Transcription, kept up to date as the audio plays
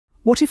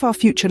What if our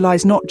future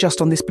lies not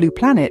just on this blue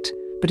planet,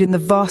 but in the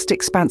vast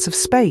expanse of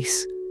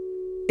space?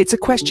 It's a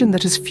question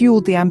that has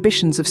fueled the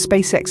ambitions of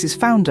SpaceX's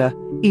founder,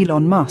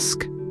 Elon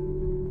Musk.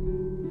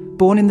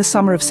 Born in the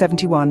summer of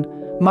 '71,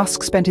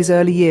 Musk spent his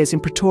early years in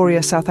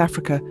Pretoria, South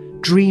Africa,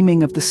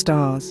 dreaming of the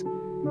stars.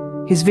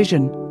 His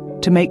vision: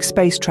 to make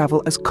space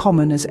travel as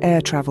common as air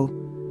travel.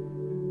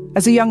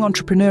 As a young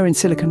entrepreneur in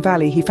Silicon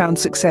Valley, he found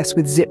success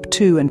with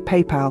Zip2 and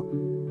PayPal,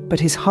 but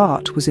his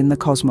heart was in the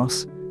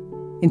cosmos.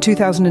 In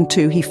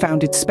 2002, he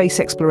founded Space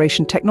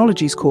Exploration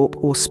Technologies Corp,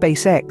 or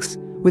SpaceX,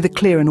 with a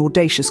clear and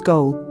audacious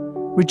goal: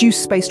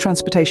 reduce space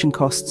transportation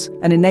costs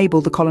and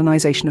enable the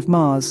colonization of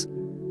Mars.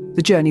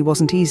 The journey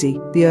wasn't easy.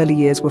 The early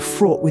years were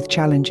fraught with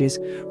challenges.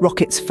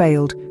 Rockets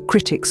failed,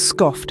 critics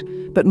scoffed,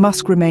 but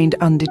Musk remained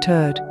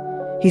undeterred.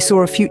 He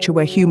saw a future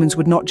where humans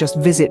would not just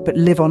visit but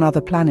live on other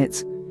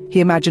planets.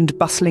 He imagined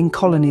bustling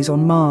colonies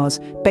on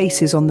Mars,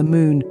 bases on the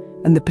Moon,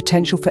 and the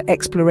potential for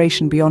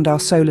exploration beyond our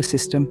solar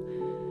system.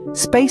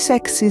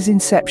 SpaceX's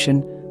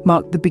inception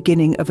marked the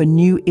beginning of a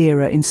new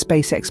era in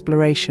space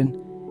exploration.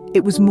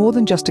 It was more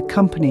than just a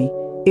company,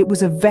 it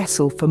was a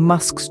vessel for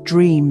Musk's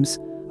dreams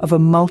of a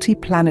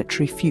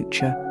multi-planetary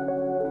future.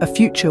 A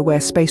future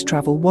where space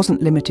travel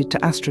wasn't limited to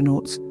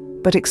astronauts,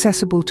 but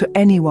accessible to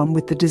anyone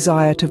with the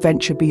desire to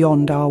venture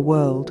beyond our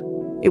world.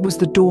 It was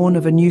the dawn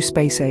of a new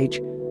space age,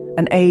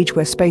 an age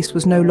where space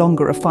was no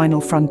longer a final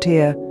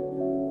frontier,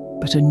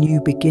 but a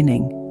new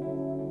beginning.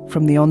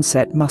 From the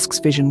onset, Musk's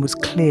vision was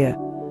clear: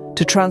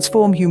 to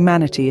transform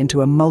humanity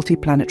into a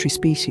multi-planetary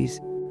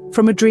species.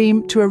 From a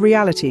dream to a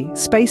reality,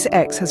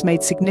 SpaceX has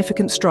made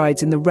significant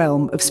strides in the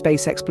realm of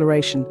space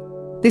exploration.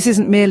 This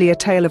isn't merely a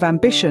tale of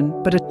ambition,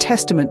 but a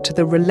testament to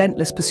the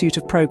relentless pursuit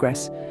of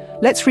progress.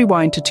 Let's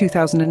rewind to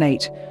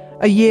 2008,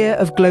 a year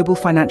of global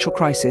financial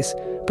crisis,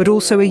 but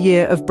also a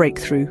year of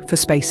breakthrough for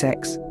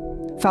SpaceX.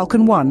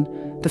 Falcon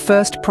 1, the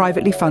first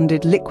privately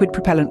funded liquid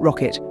propellant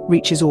rocket,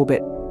 reaches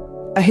orbit.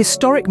 A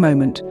historic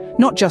moment,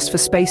 not just for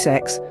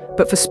SpaceX,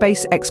 but for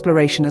space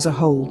exploration as a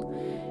whole.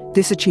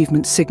 This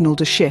achievement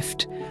signaled a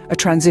shift, a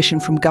transition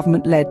from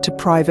government-led to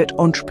private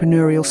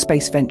entrepreneurial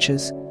space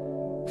ventures.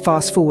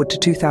 Fast forward to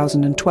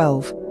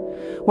 2012.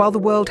 While the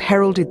world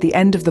heralded the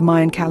end of the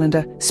Mayan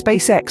calendar,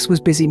 SpaceX was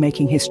busy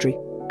making history.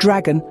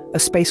 Dragon, a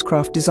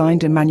spacecraft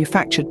designed and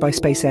manufactured by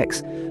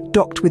SpaceX,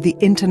 docked with the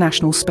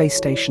International Space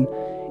Station.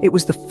 It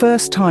was the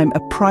first time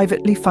a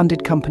privately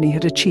funded company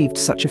had achieved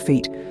such a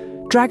feat.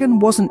 Dragon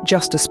wasn't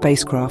just a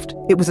spacecraft,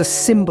 it was a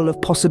symbol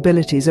of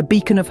possibilities, a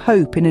beacon of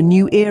hope in a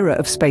new era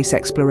of space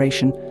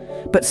exploration.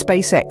 But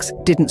SpaceX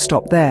didn't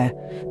stop there.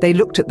 They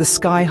looked at the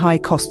sky-high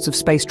costs of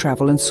space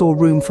travel and saw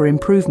room for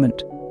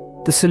improvement.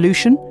 The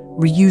solution?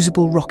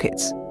 Reusable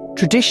rockets.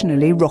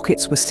 Traditionally,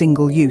 rockets were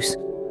single-use.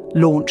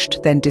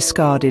 Launched, then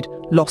discarded,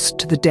 lost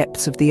to the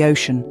depths of the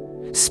ocean.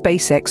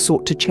 SpaceX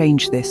sought to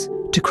change this,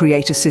 to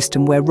create a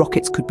system where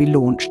rockets could be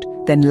launched,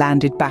 then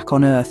landed back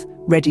on Earth,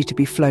 ready to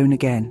be flown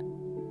again.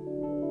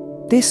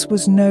 This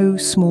was no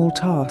small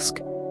task.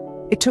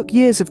 It took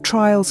years of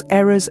trials,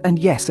 errors, and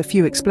yes, a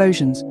few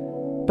explosions.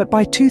 But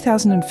by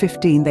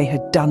 2015, they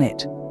had done it.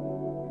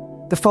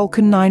 The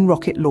Falcon 9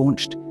 rocket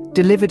launched,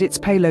 delivered its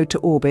payload to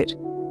orbit,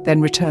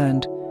 then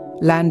returned,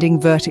 landing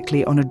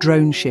vertically on a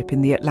drone ship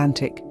in the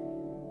Atlantic.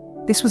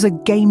 This was a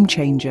game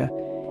changer.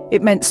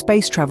 It meant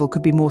space travel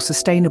could be more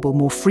sustainable,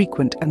 more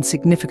frequent, and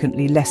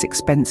significantly less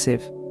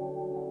expensive.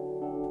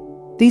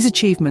 These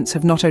achievements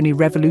have not only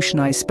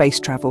revolutionized space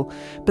travel,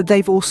 but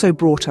they've also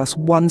brought us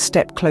one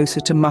step closer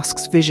to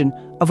Musk's vision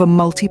of a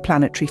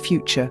multi-planetary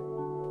future.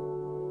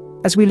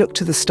 As we look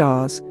to the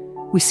stars,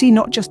 we see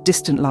not just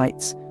distant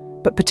lights,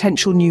 but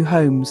potential new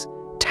homes,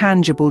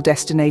 tangible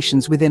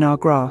destinations within our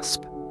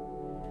grasp.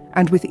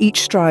 And with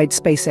each stride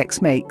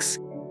SpaceX makes,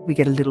 we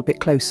get a little bit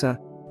closer.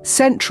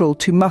 Central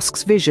to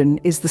Musk's vision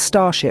is the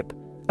Starship,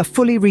 a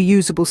fully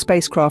reusable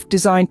spacecraft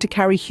designed to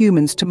carry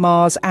humans to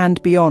Mars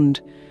and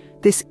beyond.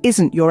 This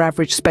isn't your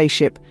average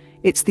spaceship,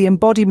 it's the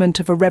embodiment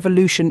of a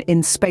revolution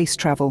in space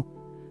travel.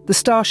 The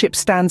Starship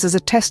stands as a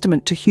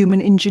testament to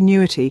human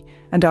ingenuity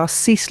and our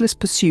ceaseless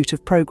pursuit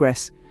of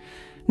progress.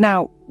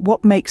 Now,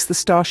 what makes the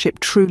Starship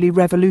truly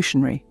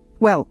revolutionary?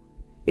 Well,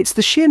 it's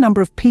the sheer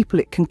number of people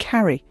it can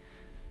carry.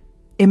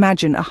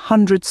 Imagine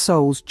 100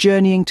 souls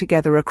journeying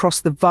together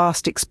across the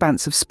vast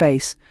expanse of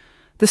space.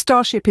 The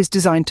Starship is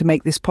designed to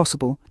make this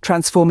possible,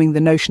 transforming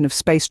the notion of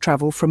space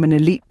travel from an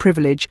elite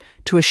privilege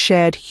to a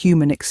shared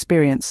human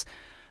experience.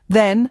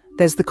 Then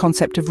there's the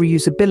concept of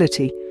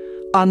reusability.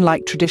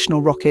 Unlike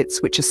traditional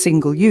rockets, which are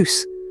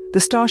single-use, the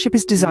Starship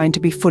is designed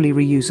to be fully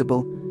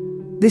reusable.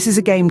 This is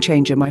a game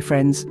changer, my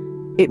friends.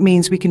 It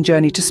means we can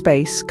journey to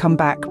space, come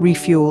back,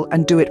 refuel,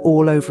 and do it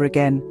all over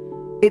again.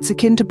 It's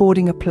akin to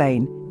boarding a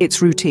plane.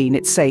 It's routine,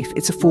 it's safe,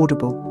 it's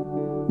affordable.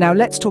 Now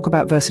let's talk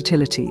about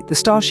versatility. The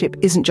Starship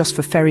isn't just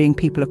for ferrying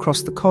people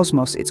across the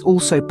cosmos, it's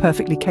also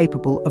perfectly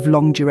capable of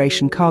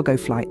long-duration cargo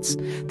flights.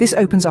 This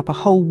opens up a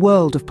whole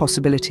world of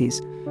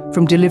possibilities,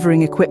 from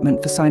delivering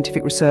equipment for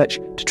scientific research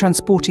to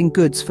transporting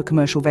goods for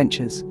commercial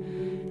ventures.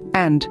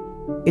 And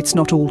it's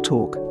not all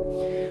talk.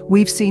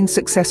 We've seen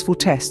successful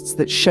tests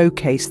that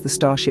showcase the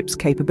Starship's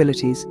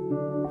capabilities.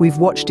 We've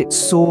watched it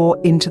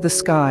soar into the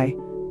sky,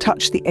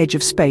 touch the edge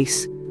of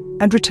space,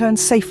 and return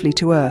safely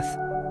to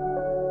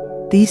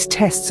Earth. These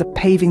tests are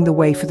paving the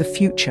way for the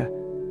future,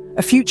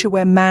 a future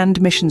where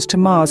manned missions to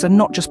Mars are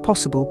not just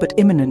possible, but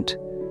imminent.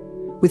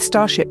 With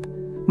Starship,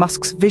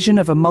 Musk's vision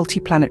of a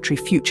multi-planetary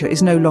future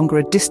is no longer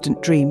a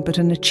distant dream, but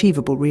an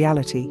achievable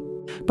reality.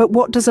 But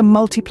what does a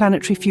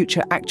multi-planetary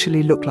future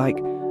actually look like?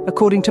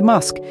 According to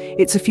Musk,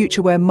 it's a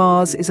future where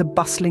Mars is a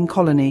bustling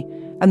colony,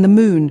 and the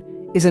Moon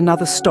is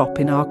another stop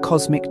in our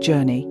cosmic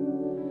journey.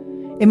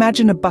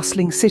 Imagine a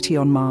bustling city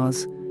on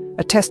Mars,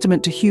 a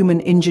testament to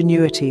human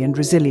ingenuity and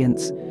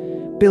resilience.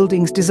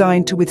 Buildings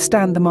designed to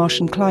withstand the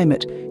Martian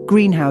climate,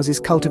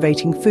 greenhouses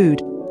cultivating food,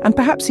 and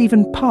perhaps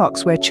even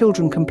parks where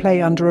children can play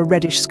under a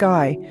reddish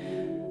sky.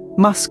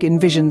 Musk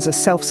envisions a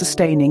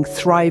self-sustaining,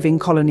 thriving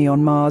colony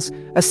on Mars,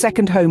 a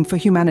second home for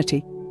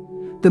humanity.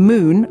 The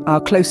Moon,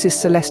 our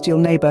closest celestial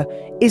neighbour,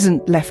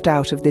 isn't left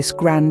out of this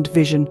grand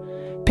vision.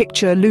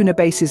 Picture lunar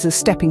bases as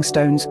stepping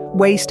stones,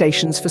 way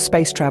stations for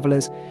space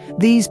travellers.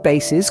 These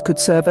bases could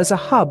serve as a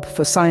hub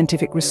for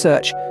scientific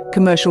research,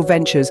 commercial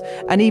ventures,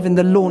 and even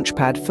the launch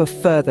pad for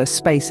further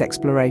space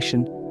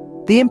exploration.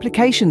 The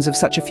implications of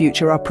such a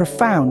future are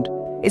profound.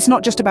 It's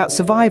not just about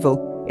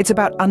survival, it's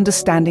about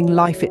understanding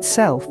life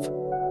itself.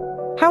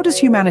 How does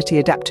humanity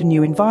adapt to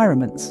new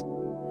environments?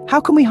 How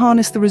can we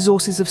harness the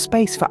resources of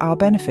space for our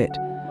benefit?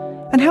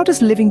 And how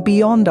does living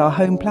beyond our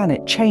home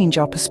planet change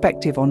our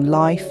perspective on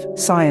life,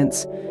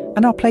 science,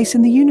 and our place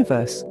in the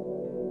universe?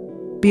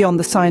 Beyond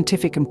the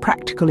scientific and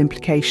practical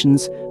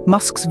implications,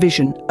 Musk's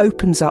vision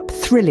opens up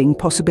thrilling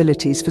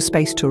possibilities for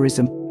space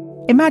tourism.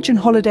 Imagine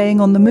holidaying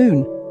on the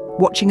Moon,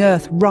 watching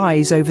Earth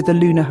rise over the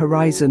lunar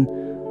horizon,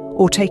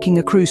 or taking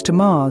a cruise to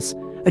Mars,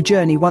 a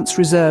journey once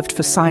reserved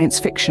for science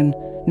fiction,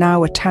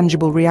 now a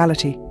tangible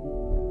reality.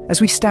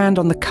 As we stand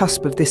on the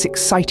cusp of this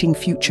exciting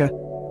future,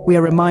 we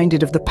are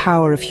reminded of the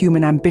power of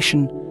human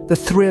ambition, the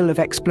thrill of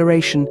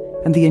exploration,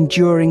 and the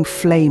enduring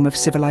flame of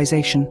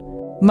civilization.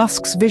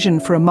 Musk's vision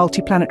for a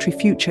multi-planetary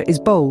future is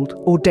bold,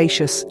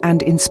 audacious,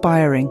 and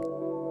inspiring.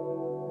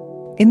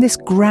 In this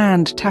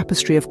grand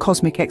tapestry of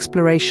cosmic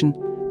exploration,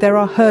 there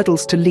are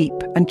hurdles to leap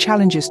and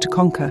challenges to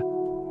conquer.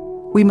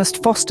 We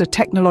must foster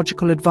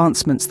technological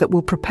advancements that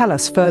will propel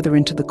us further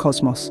into the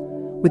cosmos,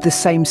 with the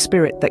same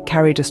spirit that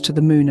carried us to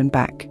the Moon and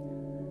back.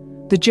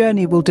 The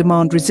journey will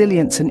demand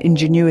resilience and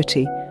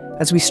ingenuity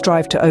as we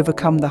strive to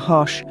overcome the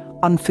harsh,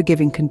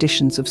 unforgiving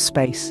conditions of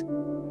space.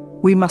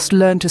 We must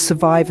learn to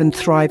survive and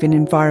thrive in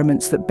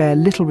environments that bear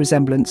little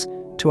resemblance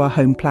to our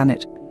home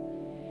planet.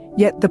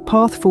 Yet the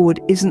path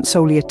forward isn't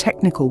solely a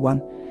technical one.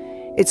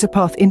 It's a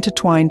path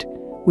intertwined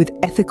with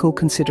ethical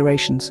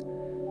considerations.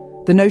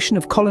 The notion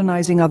of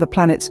colonizing other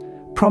planets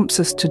prompts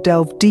us to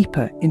delve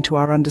deeper into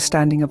our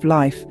understanding of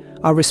life,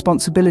 our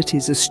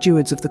responsibilities as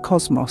stewards of the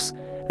cosmos,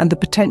 and the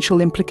potential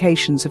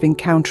implications of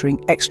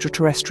encountering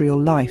extraterrestrial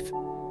life.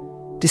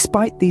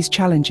 Despite these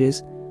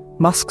challenges,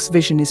 Musk's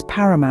vision is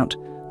paramount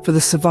for the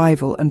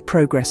survival and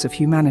progress of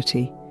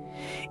humanity.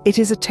 It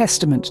is a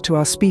testament to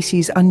our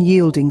species'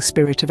 unyielding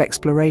spirit of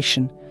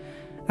exploration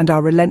and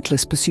our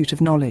relentless pursuit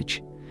of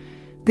knowledge.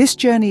 This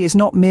journey is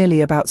not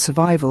merely about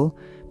survival,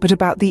 but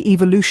about the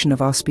evolution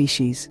of our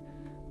species,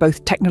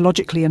 both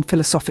technologically and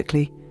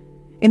philosophically.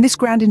 In this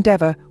grand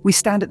endeavour, we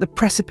stand at the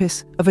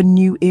precipice of a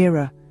new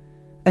era,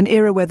 an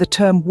era where the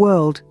term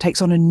world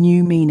takes on a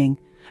new meaning,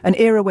 an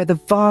era where the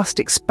vast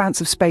expanse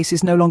of space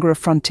is no longer a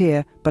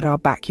frontier, but our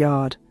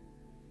backyard.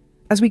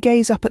 As we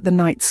gaze up at the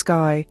night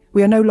sky,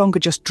 we are no longer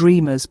just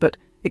dreamers, but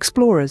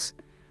explorers,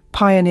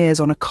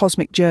 pioneers on a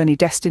cosmic journey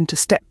destined to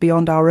step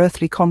beyond our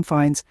earthly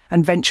confines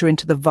and venture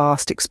into the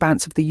vast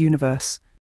expanse of the universe.